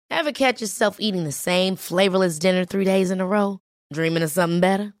Ever catch yourself eating the same flavorless dinner 3 days in a row? Dreaming of something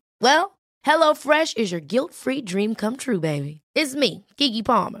better? Well, HelloFresh is your guilt-free dream come true, baby. It's me, Keke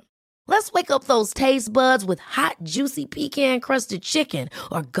Palmer. Let's wake up those taste buds with hot, juicy pecan-crusted chicken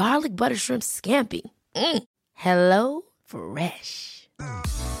or garlic butter shrimp scampi. Hello Fresh.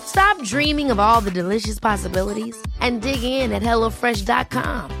 Stop dreaming of all the delicious possibilities and dig in at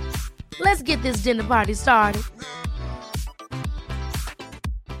HelloFresh.com. Let's get this dinner party started.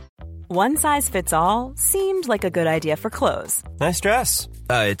 One size fits all seemed like a good idea for clothes. Nice dress.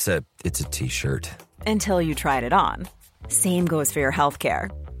 It's a t-shirt. Until you tried it on. Same goes for your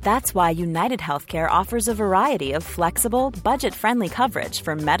healthcare. That's why United Healthcare offers a variety of flexible, budget-friendly coverage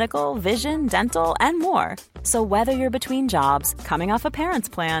for medical, vision, dental, and more. So whether you're between jobs, coming off a parent's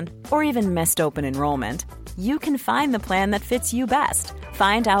plan, or even missed open enrollment, you can find the plan that fits you best.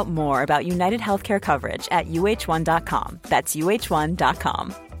 Find out more about United Healthcare coverage at uh1.com. That's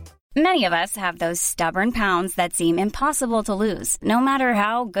uh1.com. Many of us have those stubborn pounds that seem impossible to lose, no matter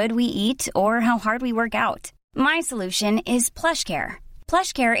how good we eat or how hard we work out. My solution is PlushCare.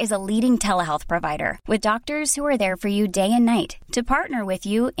 PlushCare is a leading telehealth provider with doctors who are there for you day and night to partner with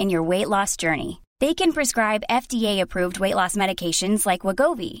you in your weight loss journey. They can prescribe FDA-approved weight loss medications like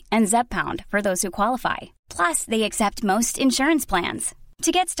Wegovy and Zepbound for those who qualify. Plus, they accept most insurance plans.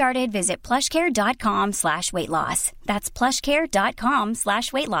 To get started, visit plushcare.com/weightloss. That's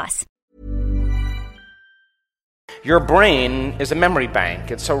plushcare.com/weightloss. Your brain is a memory bank.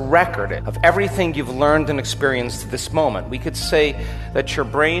 It's a record of everything you've learned and experienced to this moment. We could say that your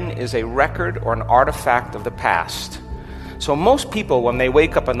brain is a record or an artifact of the past. So most people, when they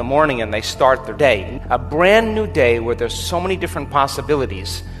wake up in the morning and they start their day, a brand new day where there's so many different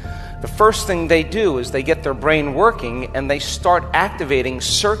possibilities, the first thing they do is they get their brain working and they start activating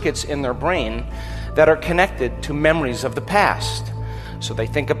circuits in their brain that are connected to memories of the past. So they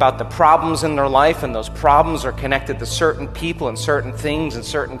think about the problems in their life, and those problems are connected to certain people and certain things and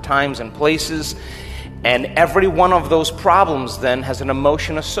certain times and places. And every one of those problems then has an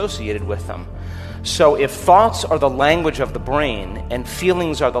emotion associated with them. So if thoughts are the language of the brain and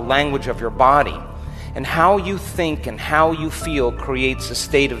feelings are the language of your body, and how you think and how you feel creates a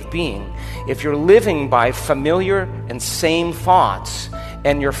state of being. If you're living by familiar and same thoughts,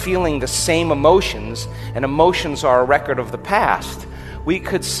 and you're feeling the same emotions, and emotions are a record of the past, we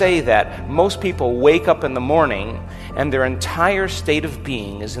could say that most people wake up in the morning and their entire state of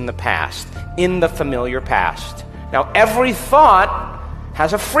being is in the past, in the familiar past. Now, every thought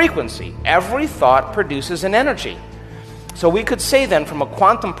has a frequency. Every thought produces an energy. So we could say then, from a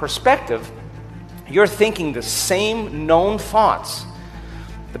quantum perspective, you're thinking the same known thoughts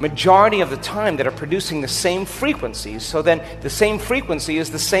the majority of the time that are producing the same frequencies. So then the same frequency is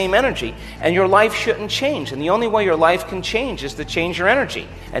the same energy, and your life shouldn't change. And the only way your life can change is to change your energy.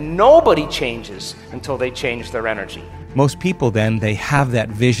 And nobody changes until they change their energy. Most people then, they have that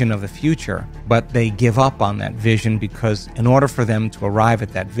vision of the future, but they give up on that vision because in order for them to arrive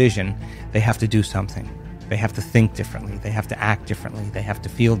at that vision, they have to do something. They have to think differently. They have to act differently. They have to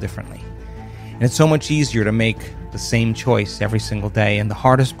feel differently. And it's so much easier to make the same choice every single day. And the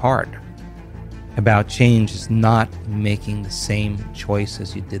hardest part about change is not making the same choice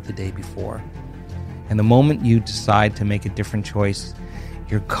as you did the day before. And the moment you decide to make a different choice,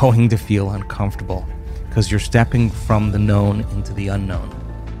 you're going to feel uncomfortable because you're stepping from the known into the unknown.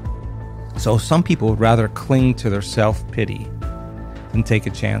 So some people would rather cling to their self-pity than take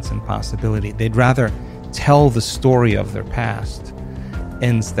a chance and possibility. They'd rather tell the story of their past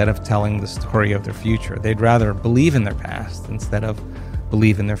instead of telling the story of their future. They'd rather believe in their past instead of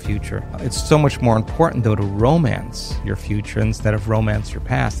believe in their future. It's so much more important, though, to romance your future instead of romance your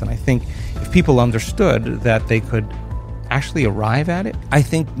past. And I think if people understood that they could actually arrive at it, I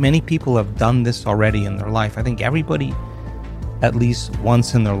think many people have done this already in their life. I think everybody, at least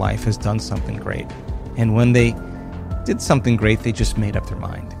once in their life, has done something great. And when they did something great, they just made up their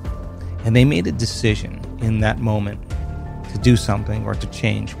mind. And they made a decision in that moment to do something or to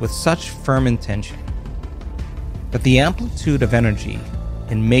change with such firm intention that the amplitude of energy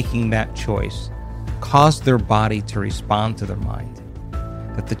in making that choice caused their body to respond to their mind.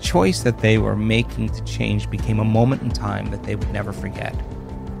 That the choice that they were making to change became a moment in time that they would never forget.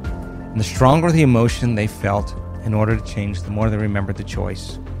 And the stronger the emotion they felt in order to change, the more they remembered the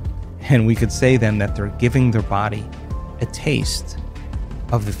choice. And we could say then that they're giving their body a taste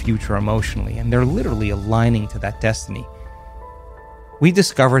of the future emotionally, and they're literally aligning to that destiny. We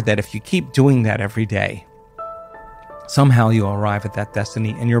discovered that if you keep doing that every day, somehow you'll arrive at that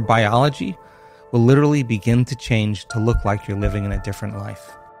destiny, and your biology will literally begin to change to look like you're living in a different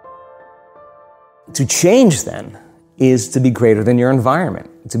life. To change then is to be greater than your environment,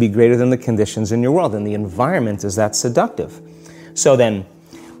 to be greater than the conditions in your world. And the environment is that seductive. So then,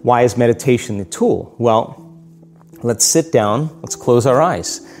 why is meditation the tool? Well, let's sit down, let's close our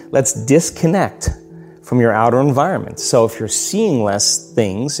eyes. Let's disconnect from your outer environment. So if you're seeing less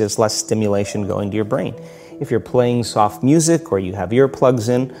things, there's less stimulation going to your brain. If you're playing soft music or you have earplugs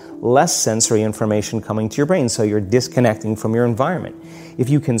in, less sensory information coming to your brain, so you're disconnecting from your environment. If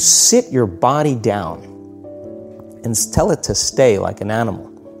you can sit your body down and tell it to stay like an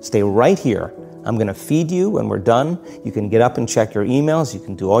animal, stay right here. I'm going to feed you when we're done. You can get up and check your emails, you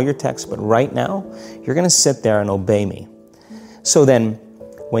can do all your texts, but right now, you're going to sit there and obey me. So then,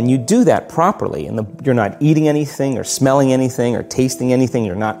 when you do that properly, and you're not eating anything or smelling anything or tasting anything,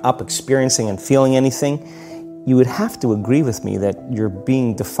 you're not up experiencing and feeling anything, you would have to agree with me that you're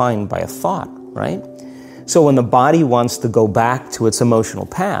being defined by a thought, right? So when the body wants to go back to its emotional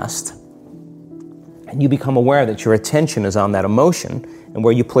past, and you become aware that your attention is on that emotion, and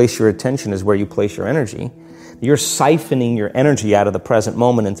where you place your attention is where you place your energy, you're siphoning your energy out of the present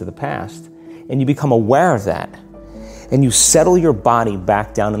moment into the past, and you become aware of that. And you settle your body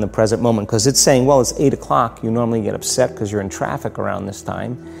back down in the present moment, because it's saying, well, it's 8 o'clock. You normally get upset because you're in traffic around this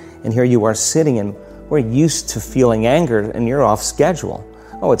time. And here you are sitting, and we're used to feeling anger, and you're off schedule.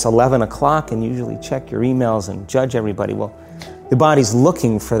 Oh, it's 11 o'clock, and you usually check your emails and judge everybody. Well, the body's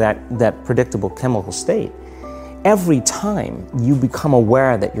looking for that predictable chemical state. Every time you become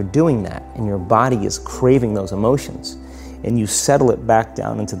aware that you're doing that, and your body is craving those emotions, and you settle it back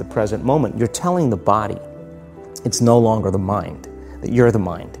down into the present moment, you're telling the body, it's no longer the mind, that you're the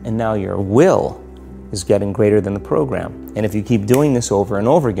mind. And now your will is getting greater than the program. And if you keep doing this over and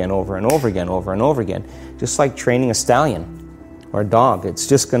over again, over and over again, over and over again, just like training a stallion or a dog, it's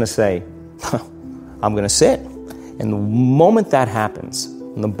just going to say, I'm going to sit. And the moment that happens,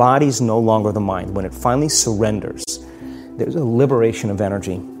 and the body's no longer the mind, when it finally surrenders, there's a liberation of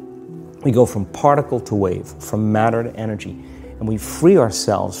energy. We go from particle to wave, from matter to energy, and we free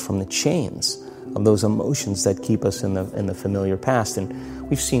ourselves from the chains of those emotions that keep us in the familiar past. And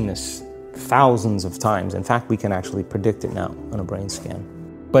we've seen this thousands of times. In fact, we can actually predict it now on a brain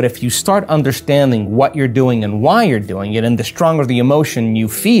scan. But if you start understanding what you're doing and why you're doing it, and the stronger the emotion you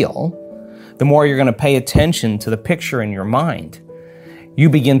feel, the more you're going to pay attention to the picture in your mind. You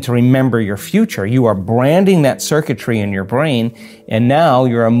begin to remember your future. You are branding that circuitry in your brain, and now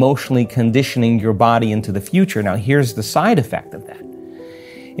you're emotionally conditioning your body into the future. Now, here's the side effect of that.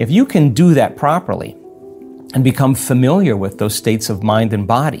 If you can do that properly and become familiar with those states of mind and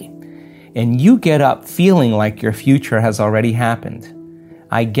body, and you get up feeling like your future has already happened,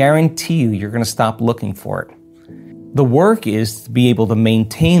 I guarantee you're going to stop looking for it. The work is to be able to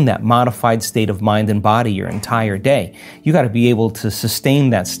maintain that modified state of mind and body your entire day. You got to be able to sustain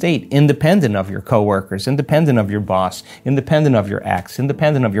that state independent of your coworkers, independent of your boss, independent of your ex,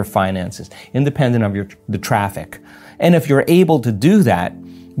 independent of your finances, independent of the traffic. And if you're able to do that,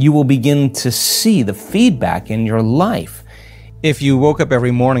 you will begin to see the feedback in your life. If you woke up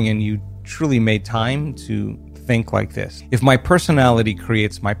every morning and you truly made time to think like this, if my personality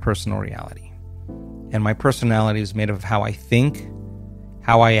creates my personal reality, and my personality is made of how I think,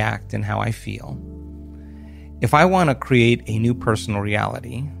 how I act, and how I feel, if I want to create a new personal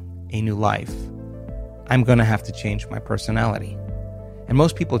reality, a new life, I'm going to have to change my personality. And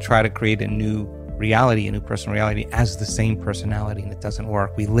most people try to create a new reality, a new personal reality, as the same personality, and it doesn't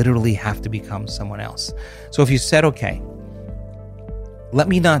work. We literally have to become someone else. So if you said, okay, let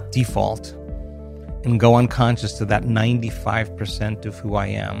me not default and go unconscious to that 95% of who I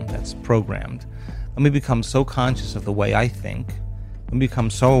am that's programmed. Let me become so conscious of the way I think. Let me become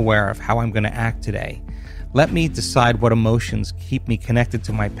so aware of how I'm going to act today. Let me decide what emotions keep me connected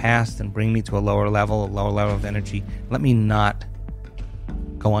to my past and bring me to a lower level of energy. Let me not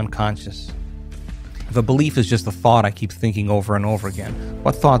go unconscious. If a belief is just a thought I keep thinking over and over again,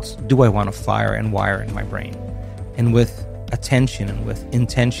 what thoughts do I want to fire and wire in my brain? And with attention and with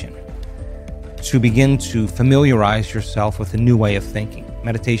intention, to begin to familiarize yourself with a new way of thinking.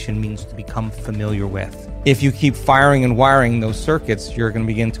 Meditation means to become familiar with. If you keep firing and wiring those circuits, you're going to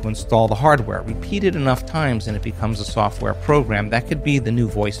begin to install the hardware. Repeat it enough times and it becomes a software program. That could be the new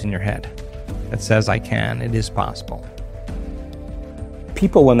voice in your head that says, I can, it is possible.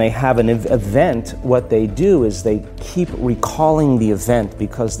 People, when they have an event, what they do is they keep recalling the event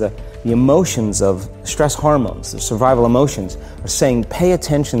because the emotions of stress hormones, the survival emotions, are saying, pay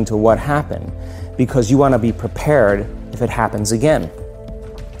attention to what happened because you want to be prepared if it happens again.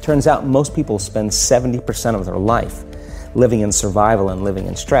 Turns out most people spend 70% of their life living in survival and living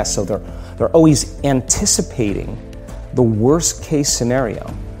in stress. So they're always anticipating the worst case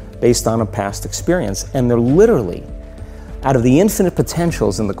scenario based on a past experience. And they're literally Out of the infinite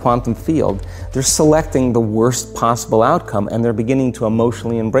potentials in the quantum field, they're selecting the worst possible outcome, and they're beginning to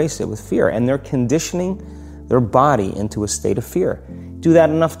emotionally embrace it with fear, and they're conditioning their body into a state of fear. Do that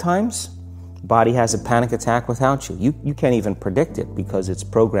enough times, body has a panic attack without you. You can't even predict it because it's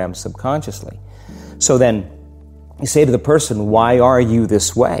programmed subconsciously. So then you say to the person, why are you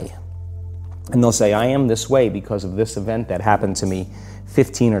this way? And they'll say, I am this way because of this event that happened to me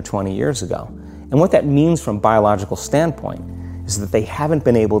 15 or 20 years ago. And what that means from a biological standpoint is that they haven't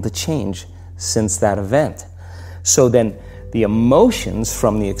been able to change since that event. So then the emotions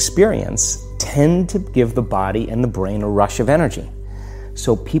from the experience tend to give the body and the brain a rush of energy.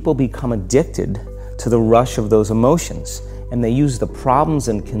 So people become addicted to the rush of those emotions, and they use the problems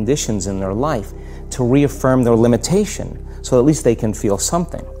and conditions in their life to reaffirm their limitation, so at least they can feel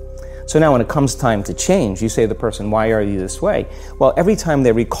something. So now when it comes time to change, you say to the person, why are you this way? Well, every time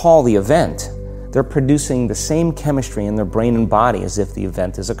they recall the event, they're producing the same chemistry in their brain and body as if the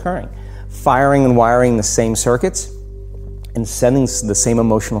event is occurring, firing and wiring the same circuits and sending the same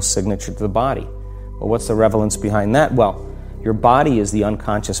emotional signature to the body. Well, what's the relevance behind that? Well, your body is the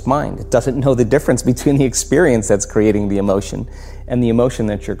unconscious mind. It doesn't know the difference between the experience that's creating the emotion and the emotion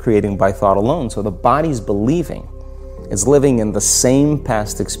that you're creating by thought alone. So the body's believing it's living in the same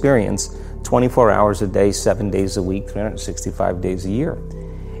past experience 24 hours a day, 7 days a week, 365 days a year.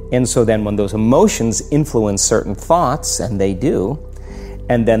 And so then when those emotions influence certain thoughts, and they do,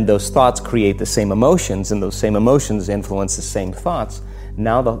 and then those thoughts create the same emotions, and those same emotions influence the same thoughts,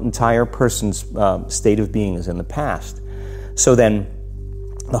 now the entire person's state of being is in the past. So then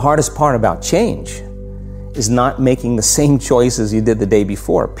the hardest part about change is not making the same choices you did the day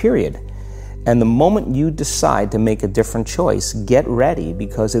before, period. And the moment you decide to make a different choice, get ready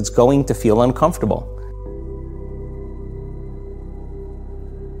because it's going to feel uncomfortable.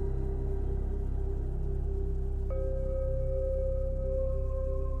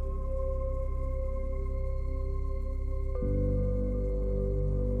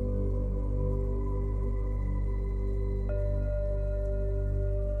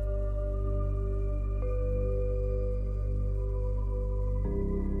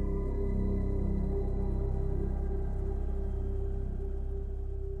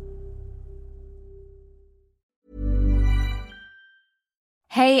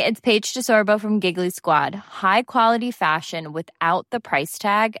 Hey, it's Paige DeSorbo from Giggly Squad. High quality fashion without the price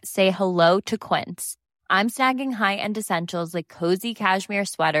tag. Say hello to Quince. I'm snagging high-end essentials like cozy cashmere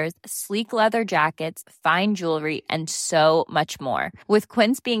sweaters, sleek leather jackets, fine jewelry, and so much more. With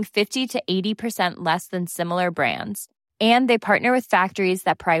Quince being 50 to 80% less than similar brands. And they partner with factories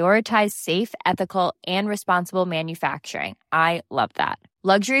that prioritize safe, ethical, and responsible manufacturing. I love that.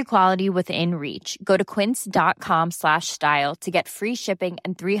 Luxury quality within reach. Go to quince.com/style to get free shipping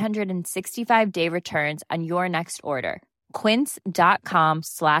and 365-day returns on your next order.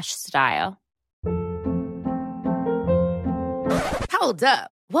 Quince.com/style. Hold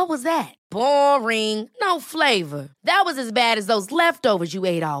up. What was that? Boring. No flavor. That was as bad as those leftovers you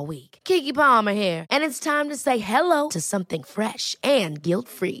ate all week. Keke Palmer here. And it's time to say hello to something fresh and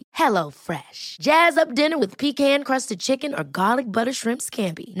guilt-free. Hello Fresh. Jazz up dinner with pecan-crusted chicken or garlic butter shrimp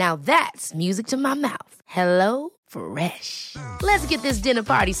scampi. Now that's music to my mouth. Hello Fresh. Let's get this dinner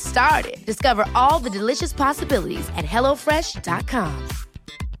party started. Discover all the delicious possibilities at HelloFresh.com.